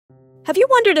Have you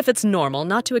wondered if it's normal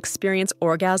not to experience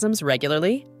orgasms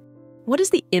regularly? What is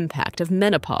the impact of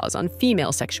menopause on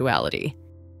female sexuality?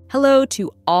 Hello to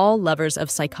all lovers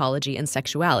of psychology and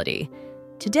sexuality.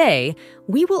 Today,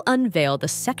 we will unveil the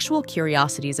sexual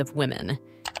curiosities of women.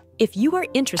 If you are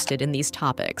interested in these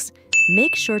topics,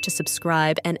 make sure to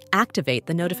subscribe and activate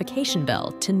the notification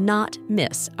bell to not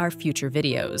miss our future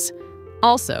videos.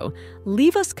 Also,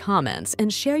 leave us comments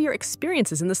and share your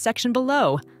experiences in the section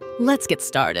below. Let's get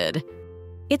started.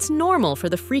 It's normal for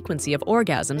the frequency of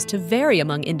orgasms to vary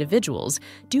among individuals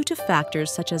due to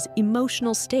factors such as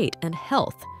emotional state and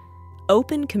health.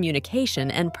 Open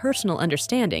communication and personal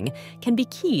understanding can be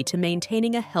key to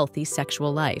maintaining a healthy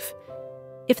sexual life.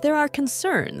 If there are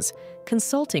concerns,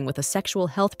 consulting with a sexual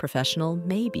health professional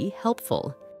may be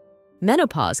helpful.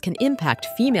 Menopause can impact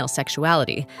female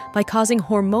sexuality by causing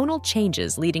hormonal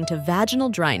changes leading to vaginal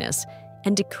dryness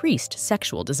and decreased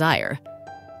sexual desire.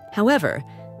 However,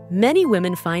 many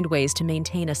women find ways to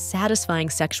maintain a satisfying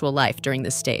sexual life during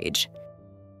this stage.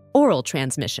 Oral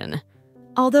transmission.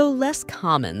 Although less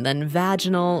common than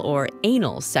vaginal or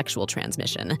anal sexual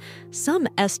transmission, some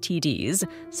STDs,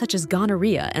 such as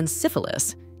gonorrhea and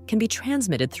syphilis, can be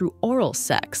transmitted through oral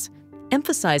sex,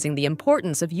 emphasizing the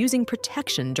importance of using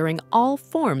protection during all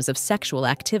forms of sexual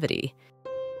activity.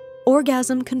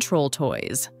 Orgasm control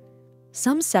toys.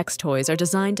 Some sex toys are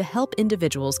designed to help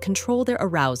individuals control their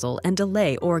arousal and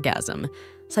delay orgasm,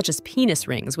 such as penis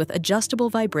rings with adjustable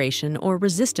vibration or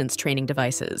resistance training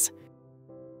devices.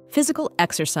 Physical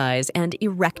exercise and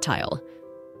erectile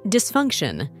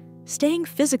dysfunction. Staying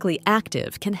physically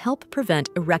active can help prevent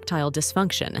erectile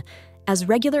dysfunction, as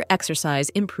regular exercise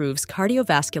improves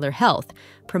cardiovascular health,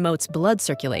 promotes blood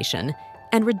circulation,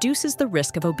 and reduces the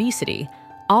risk of obesity,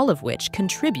 all of which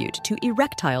contribute to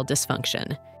erectile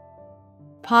dysfunction.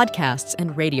 Podcasts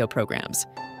and radio programs.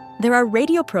 There are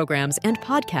radio programs and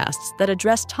podcasts that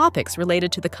address topics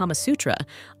related to the Kama Sutra,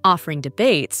 offering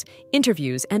debates,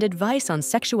 interviews, and advice on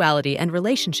sexuality and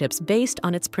relationships based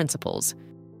on its principles.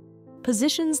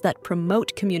 Positions that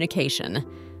promote communication.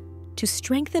 To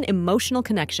strengthen emotional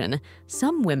connection,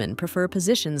 some women prefer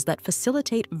positions that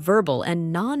facilitate verbal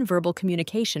and nonverbal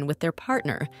communication with their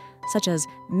partner, such as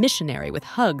missionary with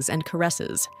hugs and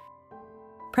caresses.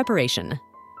 Preparation.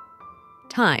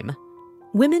 Time.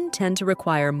 Women tend to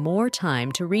require more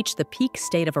time to reach the peak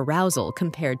state of arousal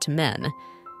compared to men.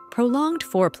 Prolonged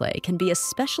foreplay can be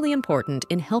especially important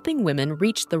in helping women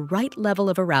reach the right level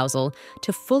of arousal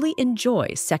to fully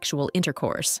enjoy sexual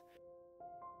intercourse.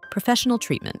 Professional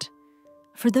treatment.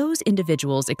 For those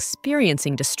individuals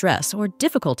experiencing distress or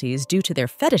difficulties due to their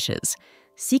fetishes,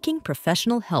 seeking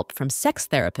professional help from sex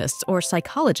therapists or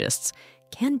psychologists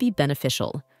can be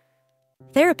beneficial.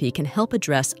 Therapy can help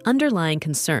address underlying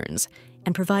concerns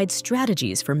and provide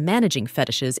strategies for managing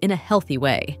fetishes in a healthy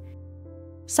way.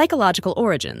 Psychological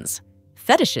origins.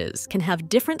 Fetishes can have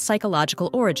different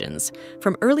psychological origins,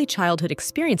 from early childhood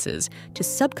experiences to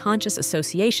subconscious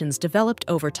associations developed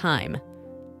over time.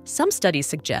 Some studies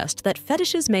suggest that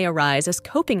fetishes may arise as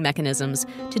coping mechanisms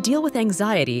to deal with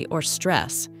anxiety or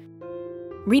stress.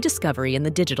 Rediscovery in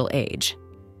the digital age.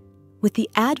 With the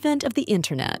advent of the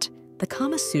internet, the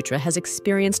Kama Sutra has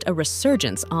experienced a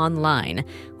resurgence online,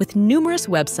 with numerous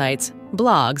websites,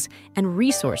 blogs, and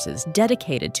resources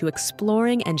dedicated to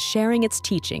exploring and sharing its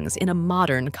teachings in a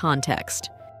modern context.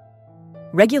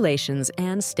 Regulations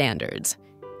and standards.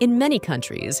 In many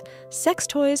countries, sex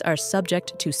toys are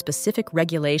subject to specific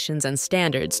regulations and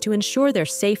standards to ensure their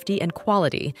safety and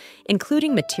quality,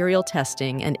 including material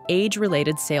testing and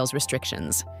age-related sales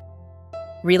restrictions.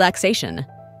 Relaxation.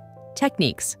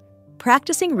 Techniques.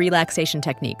 Practicing relaxation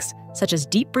techniques, such as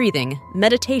deep breathing,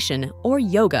 meditation, or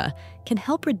yoga, can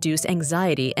help reduce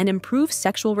anxiety and improve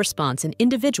sexual response in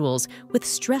individuals with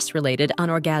stress-related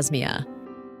anorgasmia.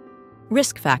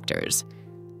 Risk factors.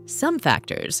 Some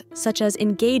factors, such as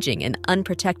engaging in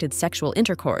unprotected sexual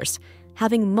intercourse,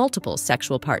 having multiple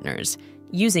sexual partners,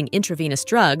 using intravenous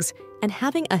drugs, and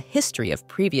having a history of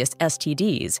previous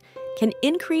STDs, can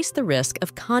increase the risk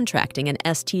of contracting an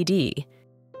STD.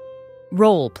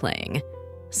 Role-playing.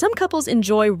 Some couples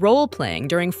enjoy role-playing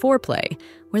during foreplay,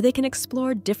 where they can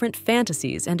explore different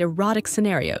fantasies and erotic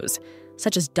scenarios,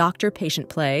 such as doctor-patient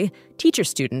play,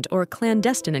 teacher-student, or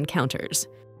clandestine encounters.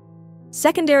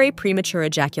 Secondary premature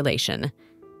ejaculation.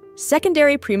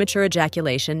 Secondary premature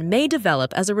ejaculation may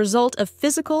develop as a result of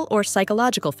physical or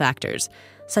psychological factors,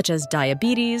 such as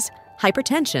diabetes,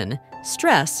 hypertension,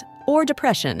 stress, or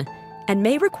depression, and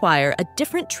may require a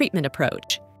different treatment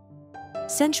approach.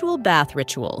 Sensual bath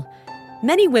ritual.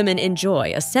 Many women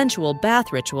enjoy a sensual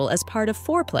bath ritual as part of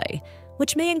foreplay,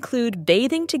 which may include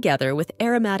bathing together with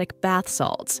aromatic bath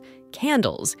salts,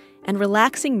 candles, and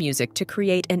relaxing music to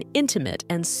create an intimate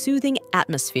and soothing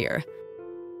atmosphere.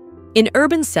 In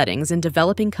urban settings in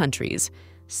developing countries,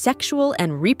 sexual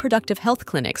and reproductive health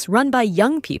clinics run by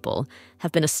young people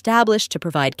have been established to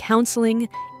provide counseling,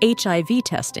 HIV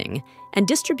testing, and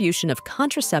distribution of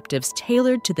contraceptives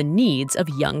tailored to the needs of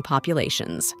young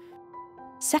populations.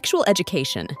 Sexual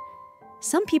education.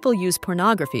 Some people use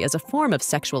pornography as a form of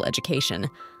sexual education,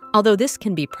 although this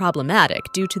can be problematic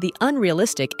due to the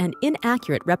unrealistic and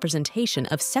inaccurate representation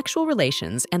of sexual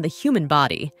relations and the human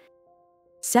body.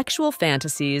 Sexual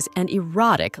fantasies and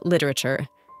erotic literature.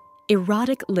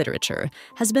 Erotic literature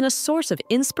has been a source of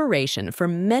inspiration for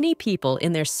many people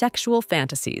in their sexual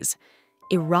fantasies.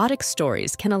 Erotic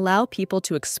stories can allow people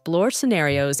to explore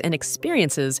scenarios and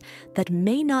experiences that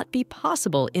may not be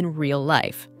possible in real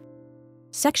life.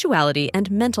 Sexuality and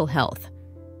mental health.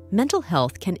 Mental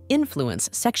health can influence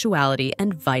sexuality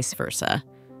and vice versa.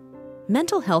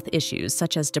 Mental health issues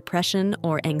such as depression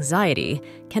or anxiety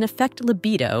can affect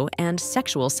libido and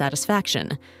sexual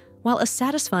satisfaction, while a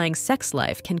satisfying sex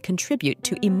life can contribute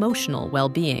to emotional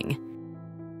well-being.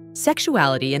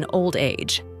 Sexuality in old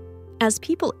age. As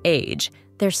people age,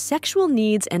 their sexual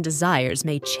needs and desires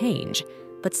may change,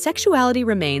 but sexuality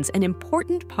remains an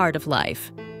important part of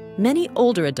life. Many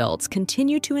older adults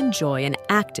continue to enjoy an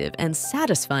active and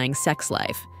satisfying sex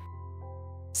life.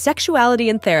 Sexuality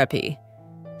and therapy.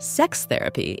 Sex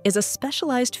therapy is a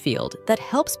specialized field that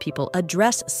helps people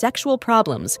address sexual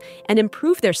problems and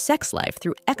improve their sex life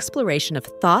through exploration of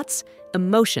thoughts,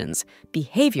 emotions,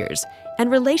 behaviors, and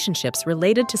relationships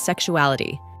related to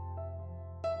sexuality.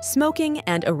 Smoking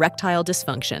and erectile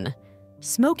dysfunction.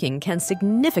 Smoking can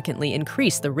significantly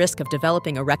increase the risk of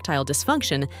developing erectile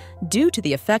dysfunction due to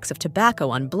the effects of tobacco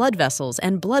on blood vessels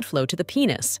and blood flow to the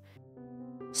penis.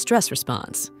 Stress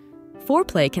response.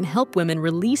 Foreplay can help women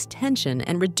release tension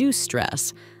and reduce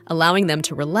stress, allowing them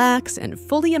to relax and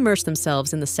fully immerse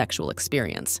themselves in the sexual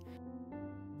experience.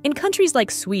 In countries like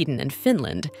Sweden and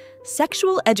Finland,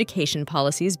 sexual education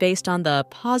policies based on the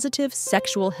positive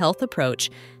sexual health approach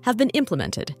have been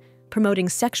implemented, promoting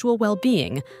sexual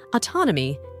well-being,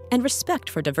 autonomy, and respect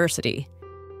for diversity.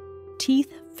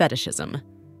 Teeth fetishism.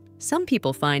 Some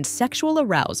people find sexual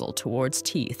arousal towards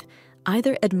teeth,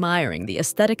 either admiring the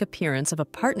aesthetic appearance of a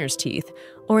partner's teeth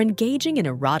or engaging in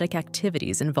erotic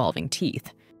activities involving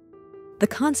teeth. The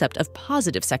concept of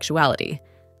positive sexuality.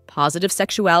 Positive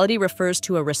sexuality refers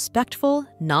to a respectful,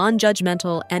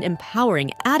 non-judgmental, and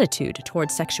empowering attitude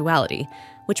towards sexuality,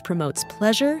 which promotes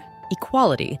pleasure,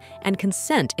 equality, and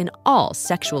consent in all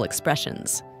sexual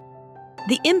expressions.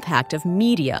 The impact of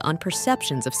media on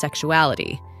perceptions of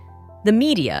sexuality. The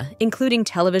media, including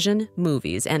television,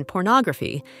 movies, and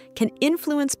pornography, can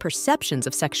influence perceptions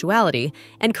of sexuality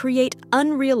and create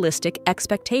unrealistic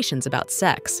expectations about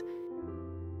sex.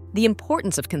 The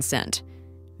importance of consent.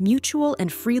 Mutual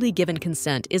and freely given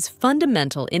consent is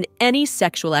fundamental in any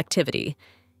sexual activity.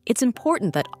 It's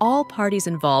important that all parties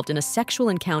involved in a sexual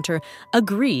encounter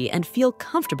agree and feel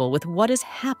comfortable with what is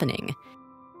happening.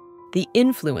 The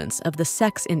influence of the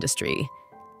sex industry.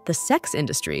 The sex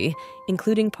industry,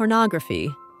 including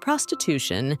pornography,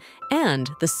 prostitution,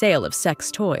 and the sale of sex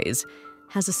toys,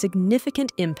 has a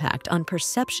significant impact on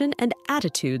perception and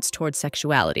attitudes toward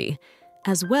sexuality,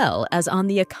 as well as on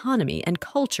the economy and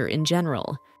culture in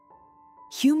general.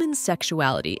 Human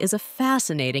sexuality is a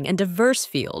fascinating and diverse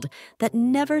field that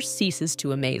never ceases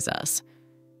to amaze us.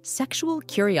 Sexual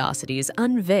curiosities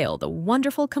unveil the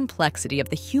wonderful complexity of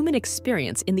the human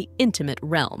experience in the intimate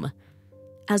realm.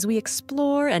 As we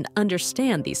explore and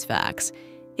understand these facts,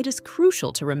 it is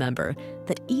crucial to remember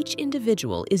that each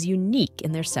individual is unique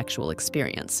in their sexual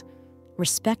experience.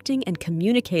 Respecting and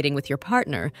communicating with your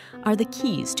partner are the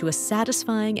keys to a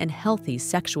satisfying and healthy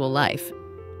sexual life.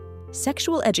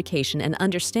 Sexual education and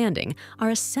understanding are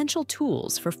essential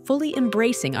tools for fully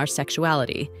embracing our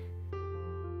sexuality.